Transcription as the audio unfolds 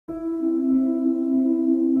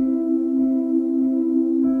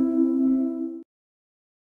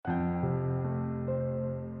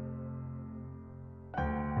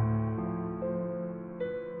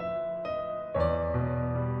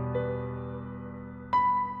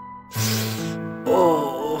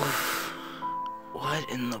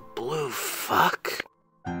in the blue fuck?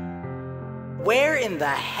 Where in the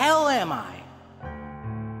hell am I?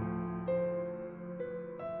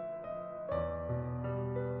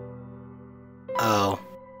 Oh,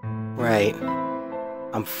 right.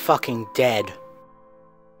 I'm fucking dead.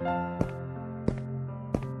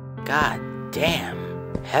 God damn.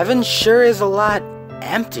 Heaven sure is a lot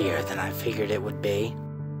emptier than I figured it would be.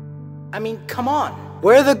 I mean, come on.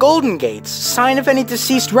 Where are the Golden Gates? Sign of any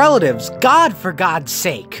deceased relatives. God, for God's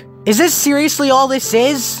sake. Is this seriously all this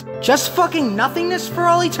is? Just fucking nothingness for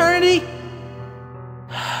all eternity?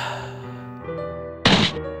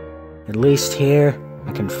 At least here,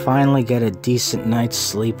 I can finally get a decent night's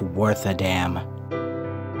sleep worth a damn.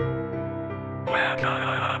 Wake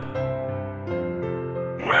up.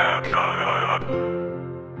 Wake up.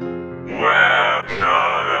 Wake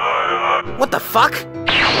up. What the fuck?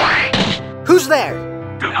 Who's there?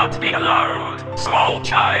 Do not be alarmed, small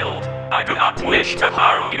child. I do not wish to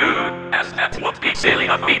harm you, as that would be silly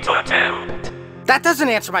of me to attempt. That doesn't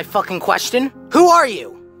answer my fucking question. Who are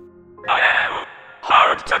you? I am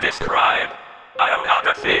hard to describe. I am not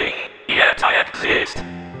a thing, yet I exist.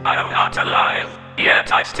 I am not alive,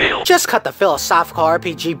 yet I still— Just cut the philosophical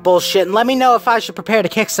RPG bullshit and let me know if I should prepare to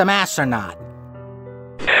kick some ass or not.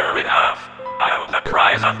 Fair enough. I am the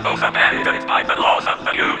cries of those abandoned by the laws of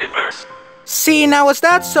the universe. See, now is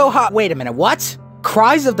that so hot? Wait a minute, what?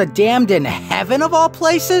 Cries of the damned in heaven of all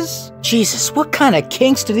places? Jesus, what kind of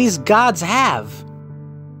kinks do these gods have?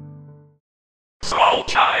 Small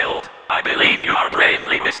child, I believe you are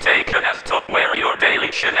gravely mistaken as to where your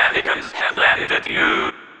daily shenanigans have landed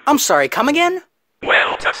you. I'm sorry, come again?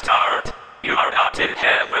 Well, to start, you are not in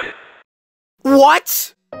heaven.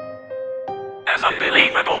 What? As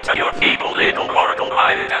unbelievable to your feeble little mortal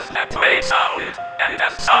mind as that may sound, and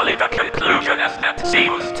as solid a conclusion as that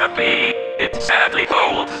seems to be, it sadly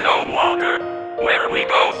holds no water. Where we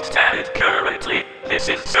both stand currently, this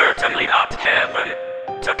is certainly not heaven.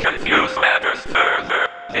 To confuse matters further,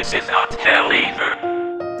 this is not hell either.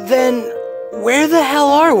 Then, where the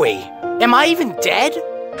hell are we? Am I even dead?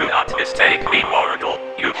 Do not mistake me, mortal.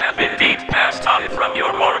 You have indeed passed on from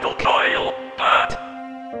your mortal coil,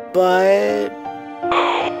 But...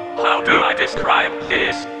 Oh, how do I describe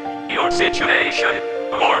this? Your situation,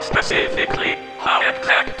 more specifically, how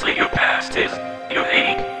exactly you passed is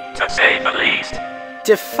unique, to say the least.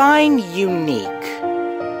 Define unique.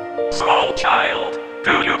 Small child,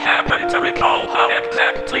 do you happen to recall how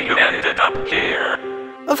exactly you ended up here?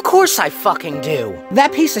 Of course I fucking do.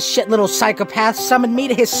 That piece of shit little psychopath summoned me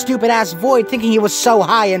to his stupid-ass void thinking he was so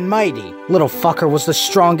high and mighty. Little fucker was the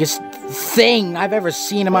strongest thing I've ever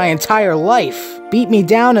seen in my entire life. Beat me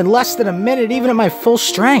down in less than a minute even at my full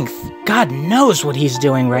strength. God knows what he's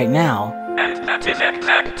doing right now. And that is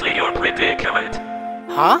exactly your predicament.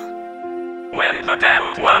 Huh? When the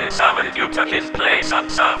damned one summoned you to his place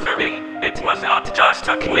of suffering, it was not just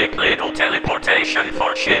a quick little teleportation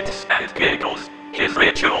for shits and giggles. His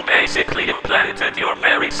ritual basically implanted your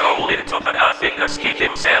very soul into the nothingness he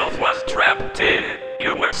himself was trapped in.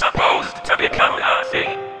 You were supposed to become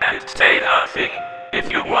nothing, and stay nothing.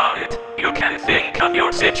 If you want, you can think of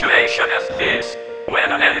your situation as this.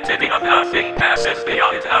 When an entity of nothing passes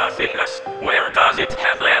beyond nothingness, where does it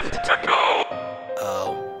have left to go?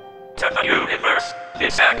 Oh. To the universe.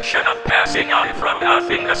 This action of passing on from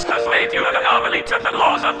nothingness has made you an anomaly to the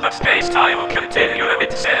laws of the space-time continuum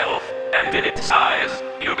itself. And in its size,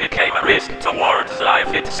 you became a risk towards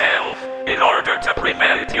life itself. In order to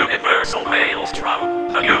prevent universal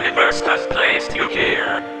maelstrom, the universe has placed you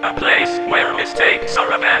here, a place where mistakes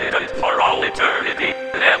are abandoned for all eternity,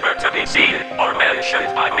 never to be seen or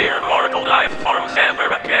mentioned by mere mortal life forms ever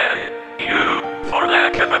again. You, for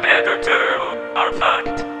lack of a better term, are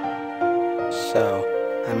fucked. So,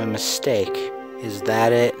 I'm a mistake. Is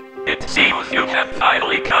that it? It seems you have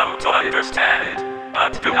finally come to understand.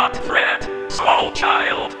 But do not fret, small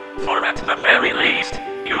child, for at the very least,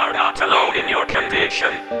 you are not alone in your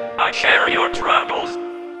condition. I share your troubles.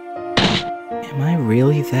 Am I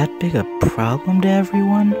really that big a problem to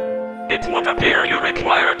everyone? It would appear you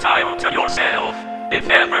require time to yourself. If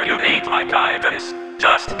ever you need my guidance,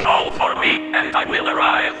 just call for me and I will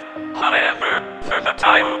arrive. However, for the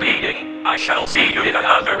time being, I shall see you in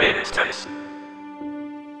another instance.